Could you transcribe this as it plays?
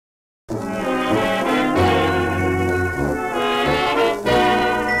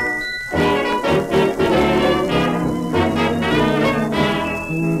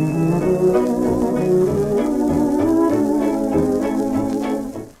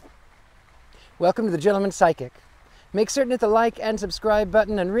Welcome to the Gentleman Psychic. Make certain to hit the like and subscribe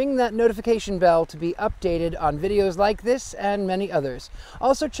button and ring that notification bell to be updated on videos like this and many others.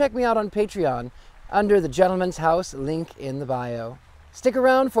 Also check me out on Patreon under the Gentleman's House, link in the bio. Stick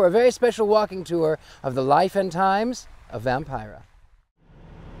around for a very special walking tour of the life and times of Vampira.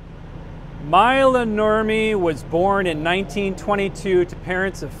 Maila Nurmi was born in 1922 to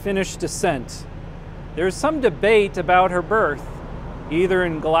parents of Finnish descent. There's some debate about her birth, either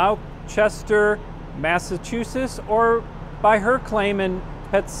in Gloucester, Massachusetts, or by her claim in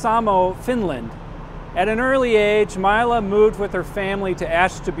Petsamo, Finland. At an early age, Maila moved with her family to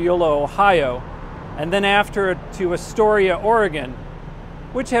Ashtabula, Ohio, and then after to Astoria, Oregon,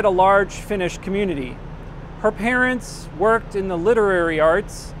 which had a large Finnish community. Her parents worked in the literary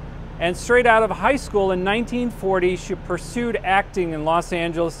arts, and straight out of high school in 1940, she pursued acting in Los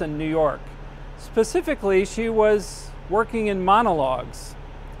Angeles and New York. Specifically, she was working in monologues.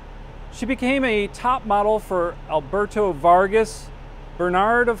 She became a top model for Alberto Vargas,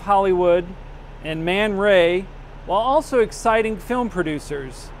 Bernard of Hollywood, and Man Ray, while also exciting film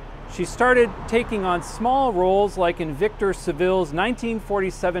producers. She started taking on small roles like in Victor Seville's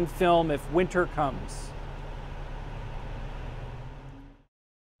 1947 film, If Winter Comes.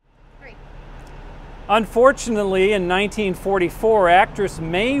 Unfortunately, in 1944, actress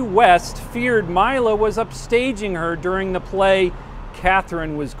Mae West feared Maila was upstaging her during the play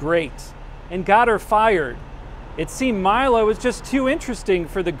Catherine Was Great and got her fired. It seemed Maila was just too interesting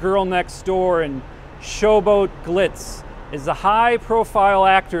for the girl next door and showboat glitz, as the high-profile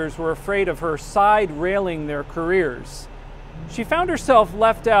actors were afraid of her side-railing their careers. She found herself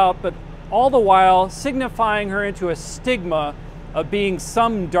left out, but all the while signifying her into a stigma of being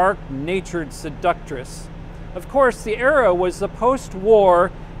some dark-natured seductress. Of course, the era was the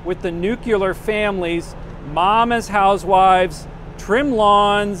post-war with the nuclear families, mom as housewives, trim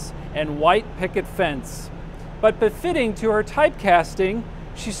lawns, and white picket fence. But befitting to her typecasting,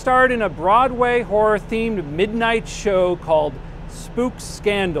 she starred in a Broadway horror-themed midnight show called Spook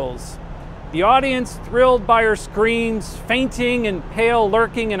Scandals. The audience thrilled by her screams, fainting and pale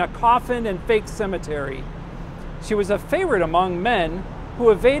lurking in a coffin and fake cemetery. She was a favorite among men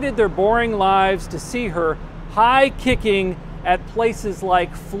who evaded their boring lives to see her high-kicking at places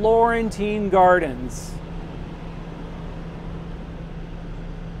like Florentine Gardens.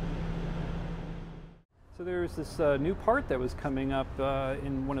 So there's this new part that was coming up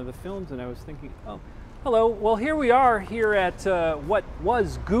in one of the films, and I was thinking, oh, hello. Well, here we are here at what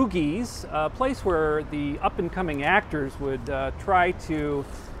was Googie's, a place where the up-and-coming actors would try to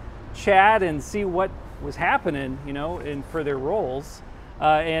chat and see what was happening, you know, for their roles.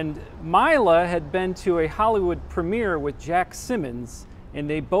 And Maila had been to a Hollywood premiere with Jack Simmons, and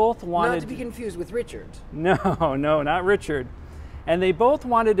they both wanted... Not to be confused with Richard. No, not Richard. And they both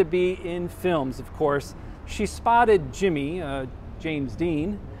wanted to be in films, of course. She spotted Jimmy, James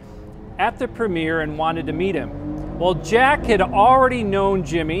Dean, at the premiere and wanted to meet him. Well, Jack had already known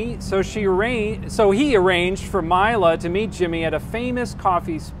Jimmy, so he arranged for Maila to meet Jimmy at a famous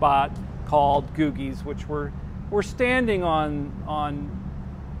coffee spot called Googie's, which we're standing on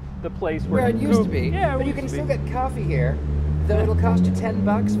the place where it used to be. Yeah, but you can still get coffee here, though it'll cost you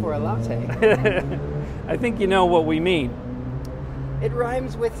 $10 for a latte. I think you know what we mean. It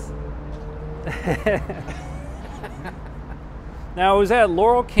rhymes with... Now, it was at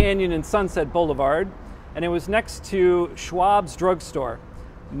Laurel Canyon and Sunset Boulevard, and it was next to Schwab's drugstore.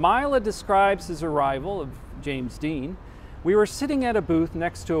 Maila describes his arrival of James Dean. We were sitting at a booth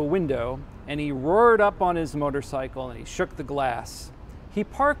next to a window, and he roared up on his motorcycle and he shook the glass. He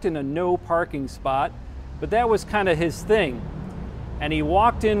parked in a no parking spot, but that was kind of his thing. And he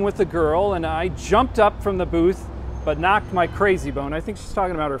walked in with the girl, and I jumped up from the booth, but knocked my crazy bone. I think she's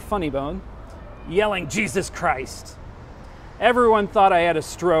talking about her funny bone, yelling, "Jesus Christ!" Everyone thought I had a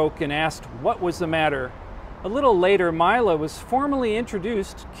stroke and asked what was the matter. A little later, Maila was formally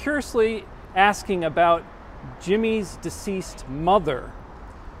introduced, curiously asking about Jimmy's deceased mother.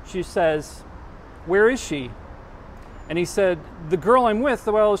 She says, "Where is she?" And he said, "The girl I'm with,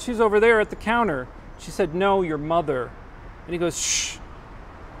 well, she's over there at the counter." She said, "No, your mother." And he goes, "Shh.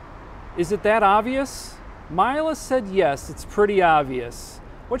 Is it that obvious?" Maila said, "Yes, it's pretty obvious."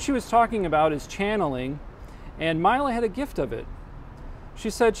 What she was talking about is channeling, and Maila had a gift of it. She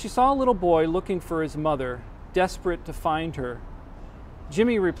said she saw a little boy looking for his mother, desperate to find her.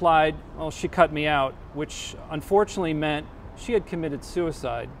 Jimmy replied, "Well, she cut me out," which unfortunately meant she had committed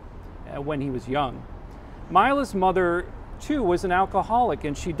suicide when he was young. Maila's mother, too, was an alcoholic,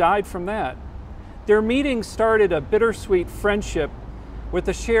 and she died from that. Their meeting started a bittersweet friendship with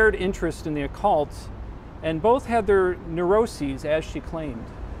a shared interest in the occult, and both had their neuroses, as she claimed.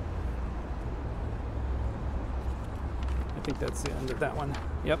 I think that's the end of that one.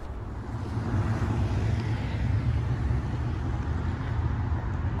 Yep.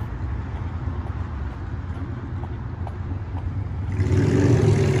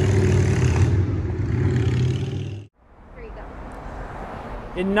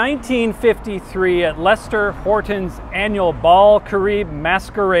 In 1953, at Lester Horton's annual Bal Carib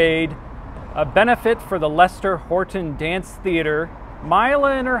Masquerade, a benefit for the Lester Horton Dance Theater,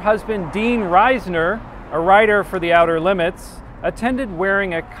 Maila and her husband Dean Reisner, a writer for The Outer Limits, attended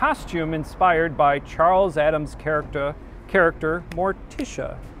wearing a costume inspired by Charles Addams' character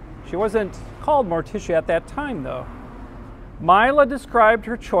Morticia. She wasn't called Morticia at that time, though. Maila described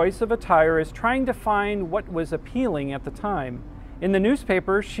her choice of attire as trying to find what was appealing at the time. In the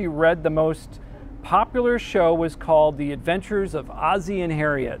newspaper, she read the most popular show was called The Adventures of Ozzie and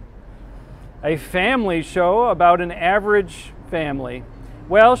Harriet, a family show about an average family.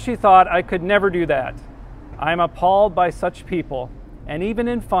 Well, she thought, I could never do that. I'm appalled by such people, and even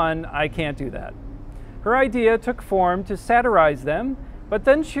in fun, I can't do that. Her idea took form to satirize them, but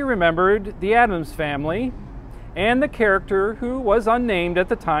then she remembered the Addams family and the character who was unnamed at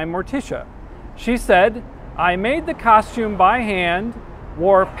the time, Morticia. She said, I made the costume by hand,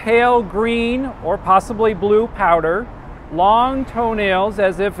 wore pale green or possibly blue powder, long toenails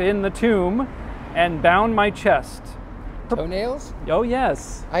as if in the tomb, and bound my chest. Toenails? Oh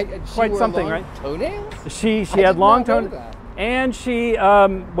yes, She quite wore something, long right? Toenails? She I had did long not know toenails, that. and she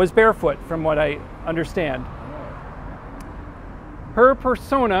was barefoot, from what I understand. Her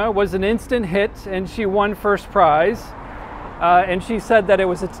persona was an instant hit, and she won first prize. And she said that it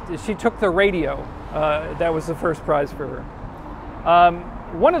was she took the radio. That was the first prize for her.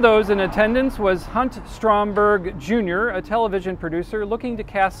 One of those in attendance was Hunt Stromberg Jr., a television producer looking to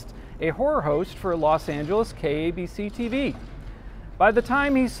cast a horror host for Los Angeles KABC TV. By the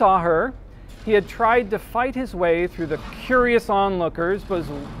time he saw her, he had tried to fight his way through the curious onlookers, but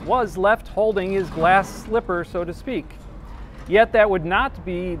was left holding his glass slipper, so to speak. Yet that would not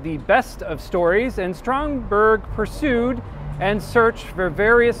be the best of stories, and Stromberg pursued and searched for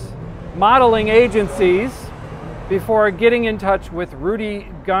various modeling agencies before getting in touch with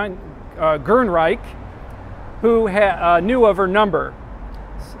Rudy Gernreich, who knew of her number.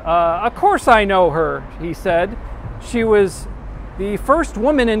 Of course I know her, he said. She was the first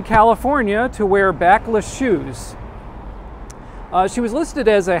woman in California to wear backless shoes. She was listed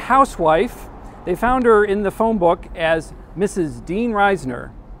as a housewife. They found her in the phone book as Mrs. Dean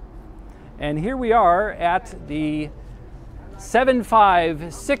Reisner. And here we are at the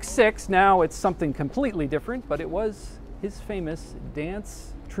 7566. Now it's something completely different, but it was his famous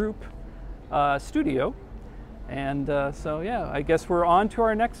dance troupe studio. And so yeah, I guess we're on to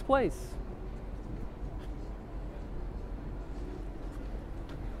our next place.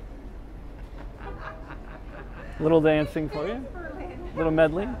 Little dancing for you, little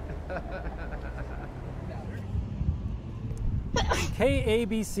meddling.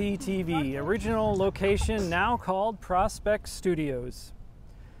 KABC TV, original location now called Prospect Studios.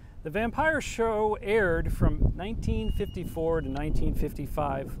 The Vampire show aired from 1954 to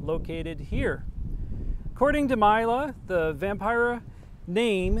 1955, located here. According to Maila, the Vampira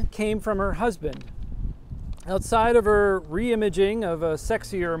name came from her husband. Outside of her re-imaging of a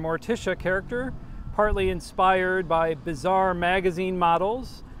sexier Morticia character, partly inspired by bizarre magazine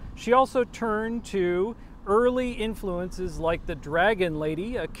models, she also turned to early influences like the Dragon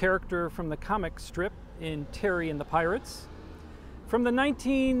Lady, a character from the comic strip in Terry and the Pirates. From the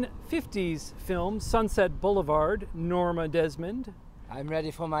 1950s film Sunset Boulevard, Norma Desmond. I'm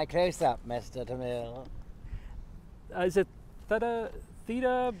ready for my close-up, Mr. Tamil. Is it Theta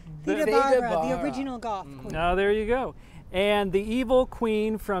Theta Barbara, the original goth queen. Oh, there you go. And the evil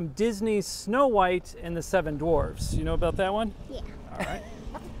queen from Disney's Snow White and the Seven Dwarfs. You know about that one? Yeah. All right.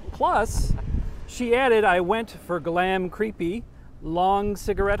 Plus, she added, I went for glam creepy, long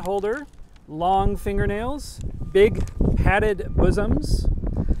cigarette holder, long fingernails, big padded bosoms,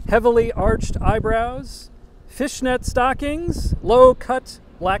 heavily arched eyebrows, fishnet stockings, low cut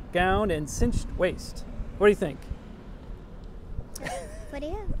black gown, and cinched waist. What do you think? What do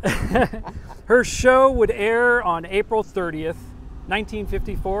you? Her show would air on April 30th,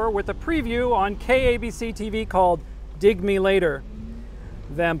 1954, with a preview on KABC TV called Dig Me Later,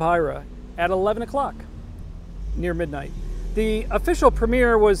 Vampira, at 11 o'clock, near midnight. The official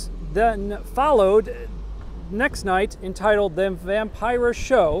premiere was then followed next night, entitled The Vampira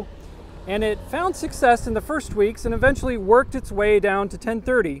Show, and it found success in the first weeks and eventually worked its way down to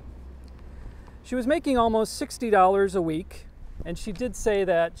 10:30. She was making almost $60 a week, and she did say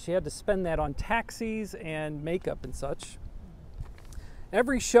that she had to spend that on taxis and makeup and such.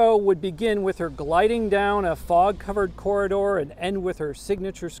 Every show would begin with her gliding down a fog-covered corridor and end with her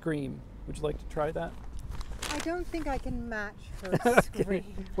signature scream. Would you like to try that? I don't think I can match her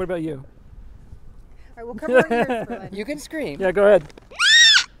scream. What about you? All right, we'll cover our ears for that. You can scream. Yeah, go ahead.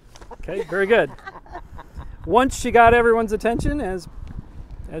 Okay, very good. Once she got everyone's attention, as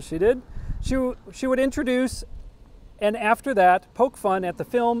she did, she would introduce, and after that, poke fun at the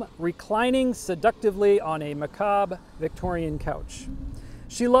film reclining seductively on a macabre Victorian couch.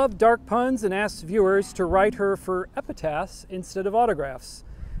 She loved dark puns and asked viewers to write her for epitaphs instead of autographs.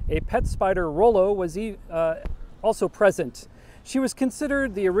 A pet spider, Rollo, was also present. She was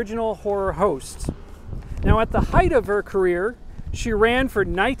considered the original horror host. Now, at the height of her career, she ran for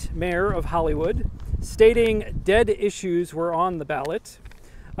Nightmare of Hollywood, stating dead issues were on the ballot.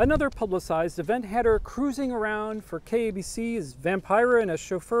 Another publicized event had her cruising around for KABC's Vampira in a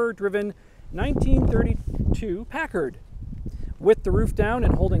chauffeur-driven 1932 Packard, with the roof down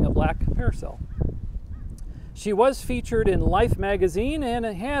and holding a black parasol. She was featured in Life magazine and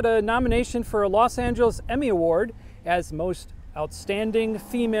had a nomination for a Los Angeles Emmy Award as Most Outstanding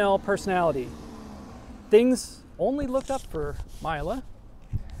Female Personality. Things only looked up for Maila.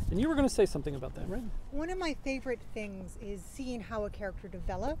 And you were going to say something about that, right? One of my favorite things is seeing how a character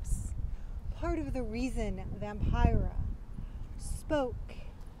develops. Part of the reason Vampira spoke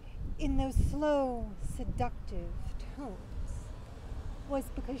in those slow, seductive tones was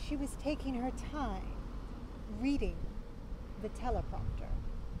because she was taking her time reading the teleprompter.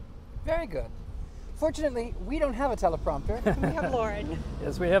 Very good. Fortunately, we don't have a teleprompter. We have Lorin.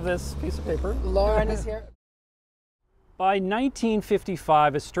 Yes, we have this piece of paper. Lorin is here. By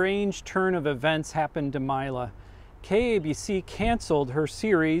 1955, a strange turn of events happened to Maila. KABC canceled her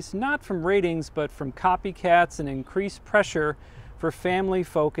series, not from ratings, but from copycats and increased pressure for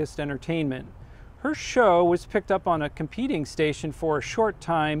family-focused entertainment. Her show was picked up on a competing station for a short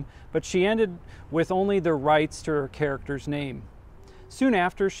time, but she ended with only the rights to her character's name. Soon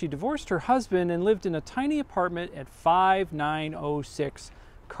after, she divorced her husband and lived in a tiny apartment at 5906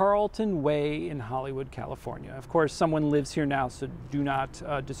 Carlton Way in Hollywood, California. Of course, someone lives here now, so do not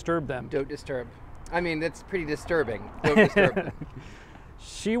disturb them. Don't disturb. I mean, that's pretty disturbing. Don't disturb them.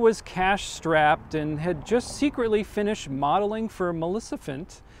 She was cash-strapped and had just secretly finished modeling for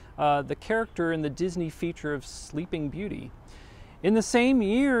Maleficent, the character in the Disney feature of Sleeping Beauty. In the same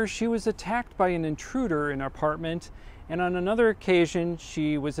year, she was attacked by an intruder in her apartment, and on another occasion,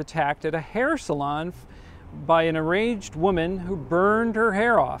 she was attacked at a hair salon by an enraged woman who burned her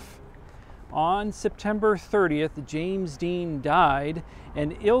hair off. On September 30th, James Dean died,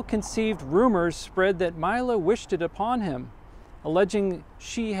 and ill-conceived rumors spread that Maila wished it upon him, alleging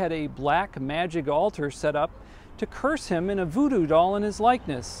she had a black magic altar set up to curse him and a voodoo doll in his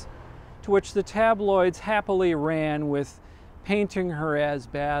likeness, to which the tabloids happily ran with painting her as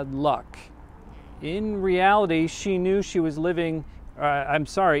bad luck. In reality, she knew he was living a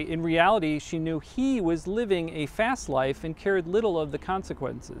fast life and cared little of the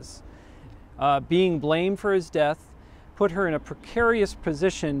consequences. Being blamed for his death put her in a precarious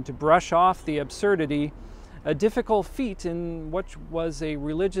position to brush off the absurdity, a difficult feat in what was a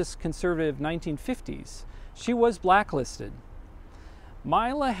religious conservative 1950s. She was blacklisted.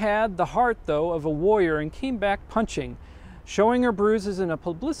 Maila had the heart, though, of a warrior and came back punching, showing her bruises in a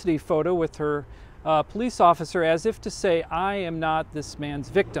publicity photo with her police officer as if to say, "I am not this man's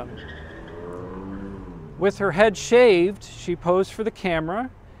victim." With her head shaved, she posed for the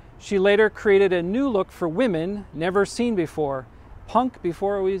camera. She later created a new look for women never seen before, punk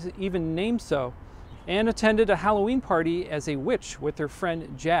before it was even named so, and attended a Halloween party as a witch with her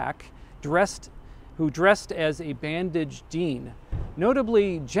friend Jack, who dressed as a bandaged Dean.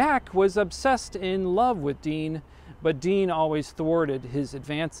 Notably, Jack was obsessed in love with Dean, but Dean always thwarted his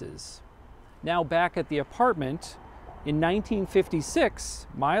advances. Now back at the apartment, in 1956,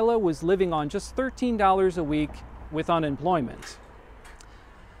 Maila was living on just $13 a week with unemployment.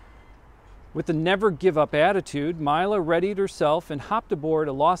 With a never-give-up attitude, Maila readied herself and hopped aboard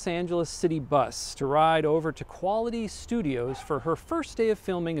a Los Angeles City bus to ride over to Quality Studios for her first day of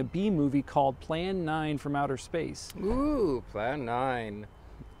filming a B-movie called Plan 9 from Outer Space. Ooh, Plan 9.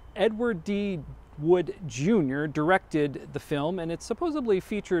 Edward D. Wood Jr. directed the film, and it supposedly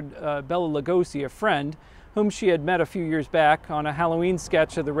featured Bela Lugosi, a friend whom she had met a few years back on a Halloween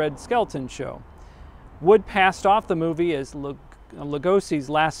sketch of the Red Skelton Show. Wood passed off the movie as Lugosi's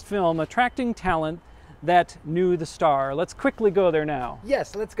last film, attracting talent that knew the star. Let's quickly go there now.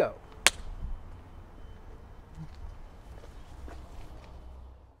 Yes, let's go.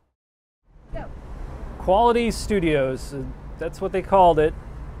 Quality Studios, that's what they called it.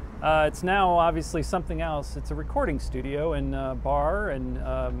 It's now obviously something else. It's a recording studio and bar and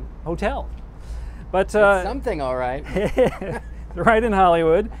hotel. But It's something, all right. right in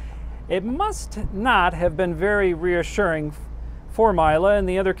Hollywood. It must not have been very reassuring for Maila and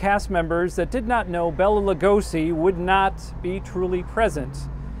the other cast members that did not know Bela Lugosi would not be truly present.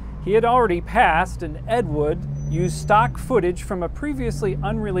 He had already passed, and Ed Wood used stock footage from a previously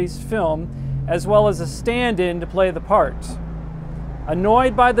unreleased film, as well as a stand-in to play the part.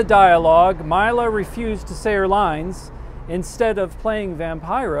 Annoyed by the dialogue, Maila refused to say her lines. Instead of playing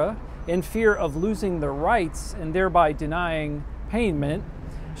Vampira, in fear of losing the rights and thereby denying payment,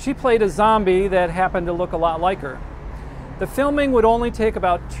 she played a zombie that happened to look a lot like her. The filming would only take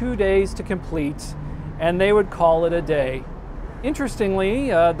about 2 days to complete, and they would call it a day. Interestingly,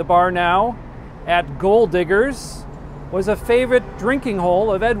 the bar now at Gold Diggers was a favorite drinking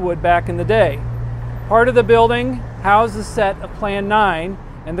hole of Ed Wood back in the day. Part of the building housed the set of Plan 9,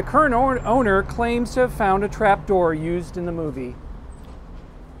 and the current owner claims to have found a trapdoor used in the movie.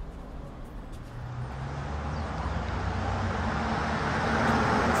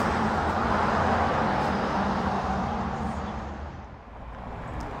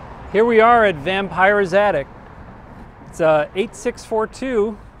 Here we are at Vampira's Attic. It's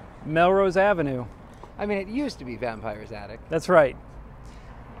 8642 Melrose Avenue. I mean, it used to be Vampira's Attic. That's right.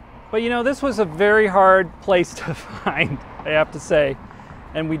 But you know, this was a very hard place to find, I have to say,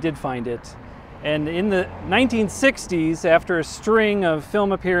 and we did find it. And in the 1960s, after a string of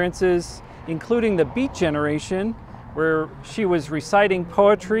film appearances, including The Beat Generation, where she was reciting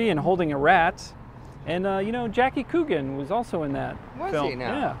poetry and holding a rat, and you know, Jackie Coogan was also in that film. Was he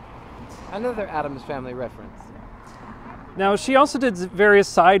now? Yeah. Another Addams Family reference. Now, she also did various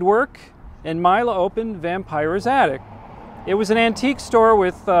side work, and Maila opened Vampira's Attic. It was an antique store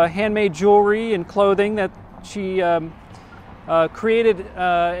with handmade jewelry and clothing that she created,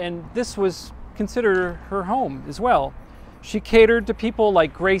 and this was considered her home as well. She catered to people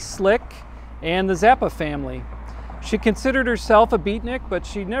like Grace Slick and the Zappa family. She considered herself a beatnik, but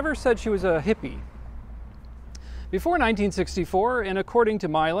she never said she was a hippie. Before 1964, and according to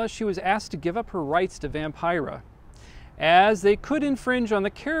Maila, she was asked to give up her rights to Vampira, as they could infringe on the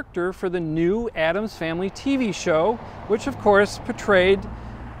character for the new Addams Family TV show, which of course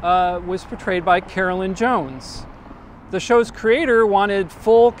was portrayed by Carolyn Jones. The show's creator wanted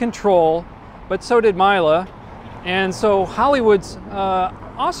full control, but so did Maila, and so Hollywood's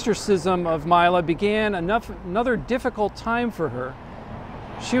ostracism of Maila began another difficult time for her.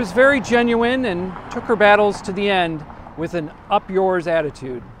 She was very genuine and took her battles to the end with an up yours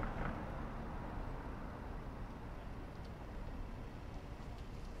attitude.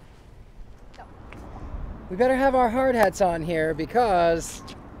 We better have our hard hats on here because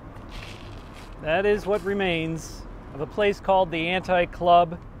that is what remains of a place called the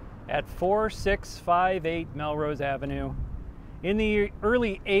Anti-Club at 4658 Melrose Avenue. In the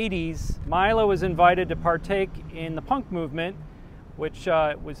early 80s, Maila was invited to partake in the punk movement, which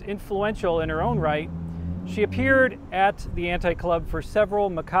was influential in her own right. She appeared at the Anti-Club for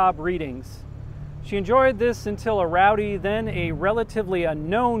several macabre readings. She enjoyed this until a rowdy, then a relatively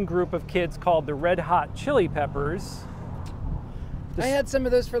unknown group of kids called the Red Hot Chili Peppers I had some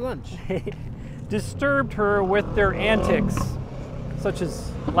of those for lunch. disturbed her with their antics, such as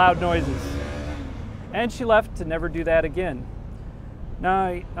loud noises. And she left to never do that again.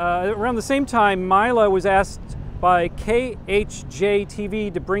 Now, around the same time, Maila was asked by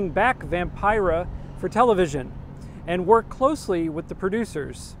KHJ-TV to bring back Vampira for television and work closely with the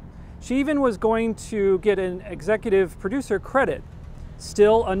producers. She even was going to get an executive producer credit.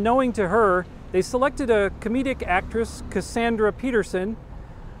 Still, unknowing to her, they selected a comedic actress, Cassandra Peterson,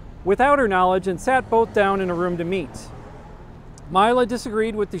 without her knowledge and sat both down in a room to meet. Maila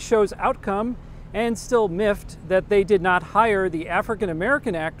disagreed with the show's outcome and still miffed that they did not hire the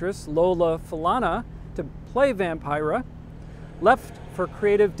African-American actress Lola Falana to play Vampira, left for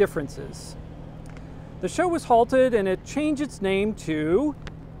creative differences. The show was halted and it changed its name to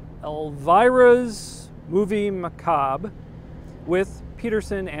Elvira's Movie Macabre, with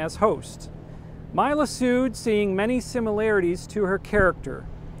Peterson as host. Maila sued, seeing many similarities to her character,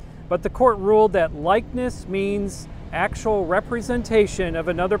 but the court ruled that likeness means actual representation of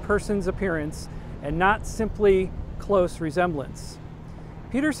another person's appearance and not simply close resemblance.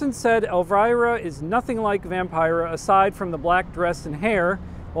 Peterson said Elvira is nothing like Vampira aside from the black dress and hair,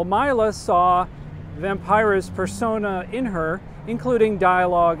 while Maila saw Vampira's persona in her, including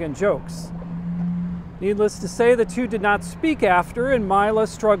dialogue and jokes. Needless to say, the two did not speak after, and Maila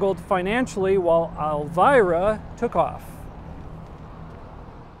struggled financially while Elvira took off.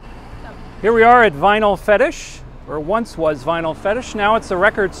 Here we are at Vinyl Fetish, or once was, Vinyl Fetish. Now it's a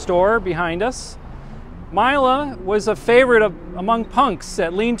record store behind us. Maila was a favorite among punks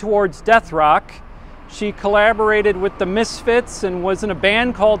that leaned towards death rock. She collaborated with the Misfits and was in a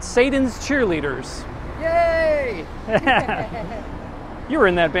band called Satan's Cheerleaders. Yay! You were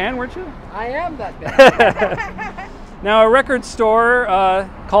in that band, weren't you? I am that band. Now, a record store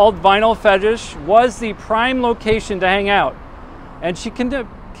called Vinyl Fetish was the prime location to hang out. And she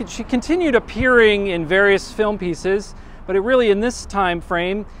continued appearing in various film pieces, but in this time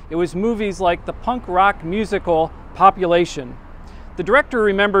frame, it was movies like the punk rock musical Population. The director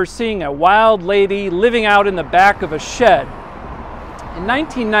remembers seeing a wild lady living out in the back of a shed. In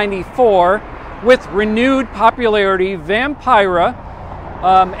 1994, with renewed popularity, Vampira,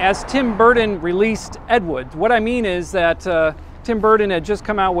 as Tim Burton released Ed Wood. What I mean is that Tim Burton had just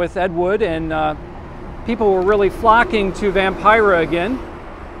come out with Ed Wood, and people were really flocking to Vampira again.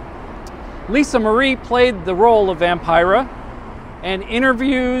 Lisa Marie played the role of Vampira, and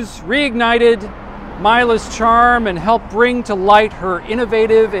interviews reignited Maila's charm and helped bring to light her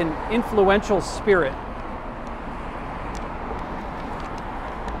innovative and influential spirit.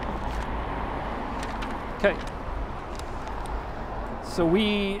 Okay. So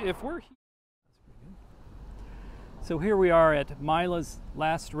here we are at Maila's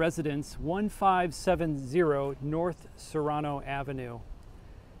last residence, 1570 North Serrano Avenue.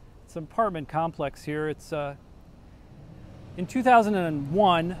 It's an apartment complex here. It's in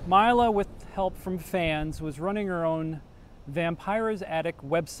 2001, Maila, with help from fans, was running her own Vampira's Attic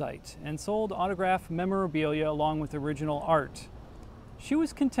website and sold autographed memorabilia along with original art. She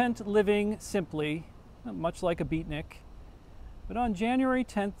was content living simply, much like a beatnik. But on January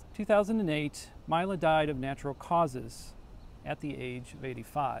 10th, 2008, Maila died of natural causes at the age of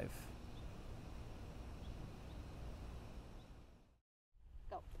 85.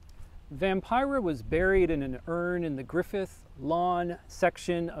 Vampira was buried in an urn in the Griffith Lawn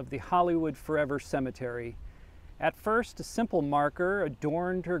section of the Hollywood Forever Cemetery. At first, a simple marker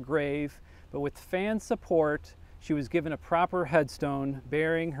adorned her grave, but with fan support, she was given a proper headstone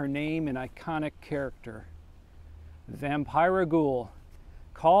bearing her name and iconic character. Vampira Ghoul,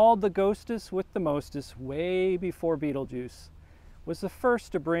 called the ghostess with the mostess way before Beetlejuice, was the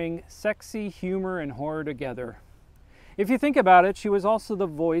first to bring sexy humor and horror together. If you think about it, she was also the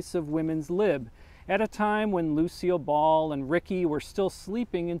voice of women's lib, at a time when Lucille Ball and Ricky were still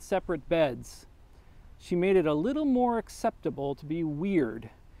sleeping in separate beds. She made it a little more acceptable to be weird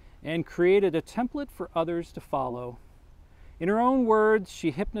and created a template for others to follow. In her own words,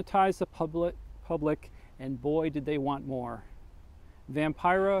 she hypnotized the public, and boy did they want more.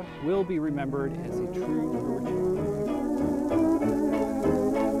 Vampira will be remembered as a true original.